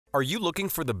Are you looking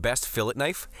for the best fillet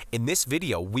knife? In this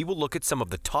video, we will look at some of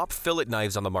the top fillet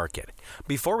knives on the market.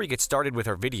 Before we get started with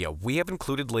our video, we have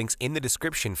included links in the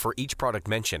description for each product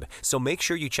mentioned, so make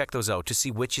sure you check those out to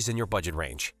see which is in your budget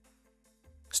range.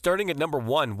 Starting at number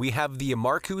 1, we have the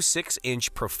Imarku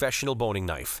 6-inch professional boning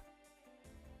knife.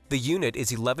 The unit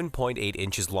is 11.8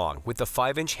 inches long, with a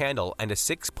 5-inch handle and a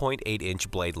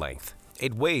 6.8-inch blade length.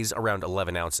 It weighs around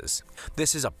 11 ounces.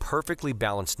 This is a perfectly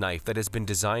balanced knife that has been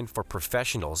designed for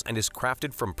professionals and is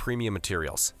crafted from premium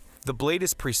materials. The blade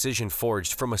is precision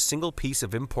forged from a single piece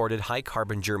of imported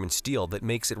high-carbon German steel that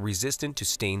makes it resistant to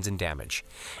stains and damage.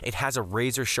 It has a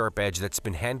razor-sharp edge that's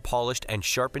been hand-polished and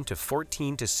sharpened to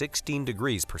 14 to 16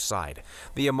 degrees per side.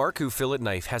 The Imarku fillet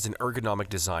knife has an ergonomic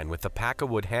design with a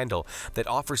pack-a-wood handle that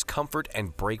offers comfort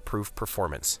and break-proof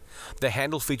performance. The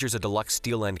handle features a deluxe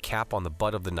steel end cap on the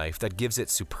butt of the knife that gives it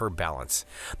superb balance.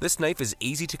 This knife is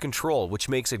easy to control, which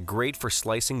makes it great for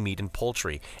slicing meat and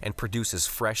poultry and produces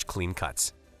fresh, clean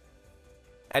cuts.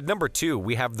 At number 2,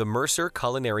 we have the Mercer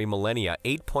Culinary Millennia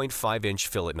 8.5-inch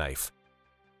fillet knife.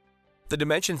 The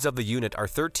dimensions of the unit are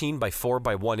 13 by 4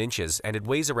 by 1 inches and it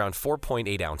weighs around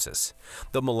 4.8 ounces.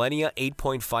 The Millennia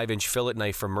 8.5-inch fillet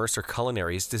knife from Mercer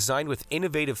Culinary is designed with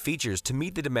innovative features to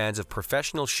meet the demands of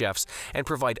professional chefs and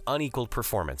provide unequaled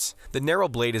performance. The narrow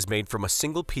blade is made from a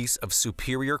single piece of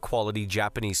superior quality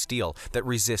Japanese steel that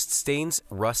resists stains,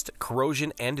 rust,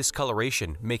 corrosion, and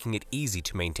discoloration, making it easy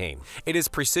to maintain. It is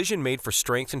precision made for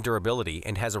strength and durability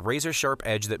and has a razor-sharp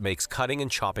edge that makes cutting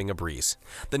and chopping a breeze.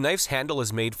 The knife's handle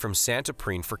is made from santoprene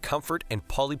for comfort and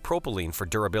polypropylene for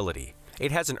durability.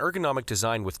 It has an ergonomic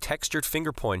design with textured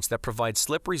finger points that provide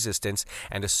slip resistance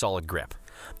and a solid grip.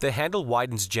 The handle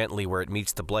widens gently where it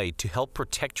meets the blade to help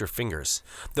protect your fingers.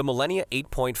 The Millennia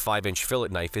 8.5-inch fillet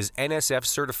knife is NSF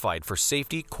certified for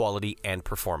safety, quality, and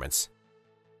performance.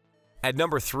 At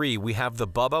number 3, we have the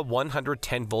Bubba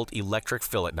 110-volt electric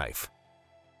fillet knife.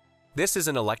 This is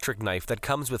an electric knife that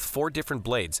comes with 4 different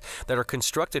blades that are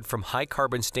constructed from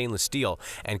high-carbon stainless steel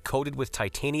and coated with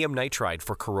titanium nitride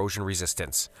for corrosion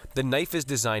resistance. The knife is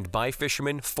designed by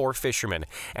fishermen for fishermen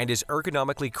and is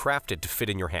ergonomically crafted to fit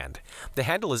in your hand. The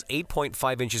handle is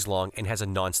 8.5 inches long and has a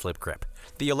non-slip grip.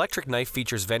 The electric knife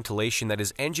features ventilation that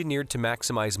is engineered to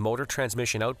maximize motor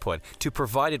transmission output to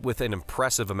provide it with an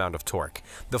impressive amount of torque.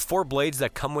 The 4 blades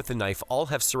that come with the knife all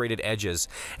have serrated edges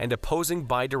and opposing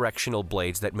bidirectional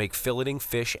blades that make filleting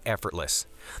fish effortless.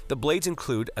 The blades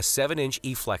include a 7-inch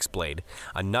E-flex blade,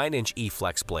 a 9-inch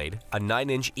E-flex blade, a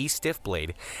 9-inch E-stiff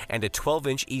blade, and a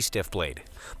 12-inch E-stiff blade.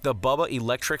 The Bubba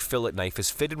electric fillet knife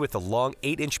is fitted with a long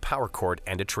 8-inch power cord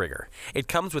and a trigger. It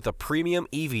comes with a premium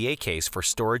EVA case for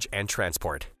storage and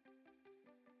transport.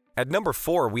 At number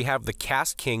 4, we have the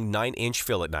KastKing 9-inch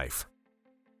fillet knife.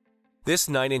 This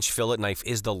 9-inch fillet knife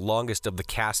is the longest of the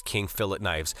KastKing fillet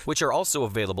knives, which are also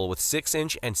available with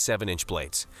 6-inch and 7-inch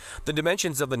blades. The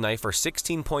dimensions of the knife are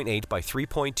 16.8 by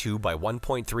 3.2 by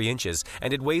 1.3 inches,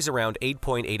 and it weighs around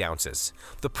 8.8 ounces.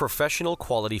 The professional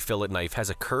quality fillet knife has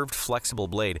a curved, flexible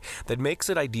blade that makes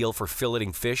it ideal for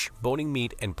filleting fish, boning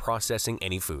meat, and processing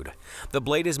any food. The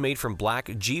blade is made from black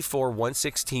G4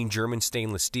 116 German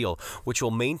stainless steel, which will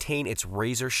maintain its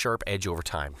razor-sharp edge over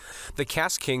time. The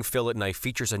KastKing fillet knife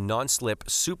features a non-slip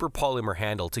super polymer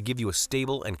handle to give you a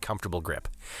stable and comfortable grip.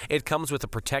 It comes with a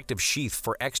protective sheath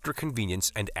for extra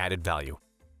convenience and added value.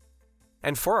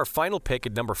 And for our final pick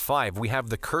at number 5, we have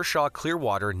the Kershaw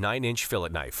Clearwater 9-inch fillet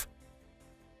knife.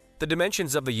 The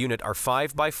dimensions of the unit are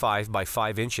 5 by 5 by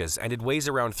 5 inches and it weighs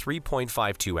around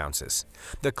 3.52 ounces.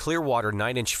 The Clearwater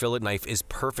 9-inch fillet knife is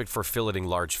perfect for filleting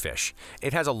large fish.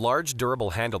 It has a large, durable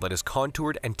handle that is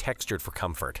contoured and textured for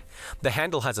comfort. The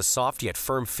handle has a soft yet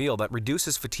firm feel that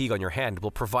reduces fatigue on your hand while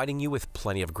providing you with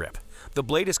plenty of grip. The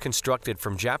blade is constructed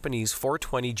from Japanese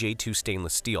 420J2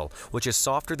 stainless steel, which is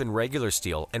softer than regular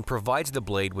steel and provides the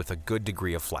blade with a good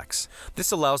degree of flex.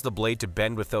 This allows the blade to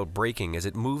bend without breaking as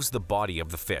it moves the body of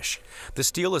the fish. The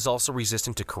steel is also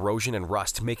resistant to corrosion and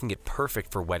rust, making it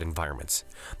perfect for wet environments.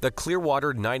 The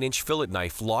Clearwater 9-inch fillet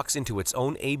knife locks into its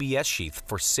own ABS sheath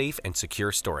for safe and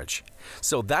secure storage.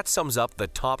 So that sums up the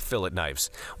top fillet knives.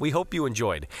 We hope you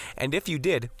enjoyed, and if you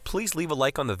did, please leave a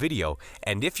like on the video,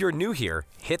 and if you're new here,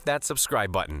 hit that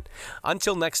subscribe button.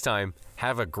 Until next time,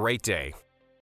 have a great day.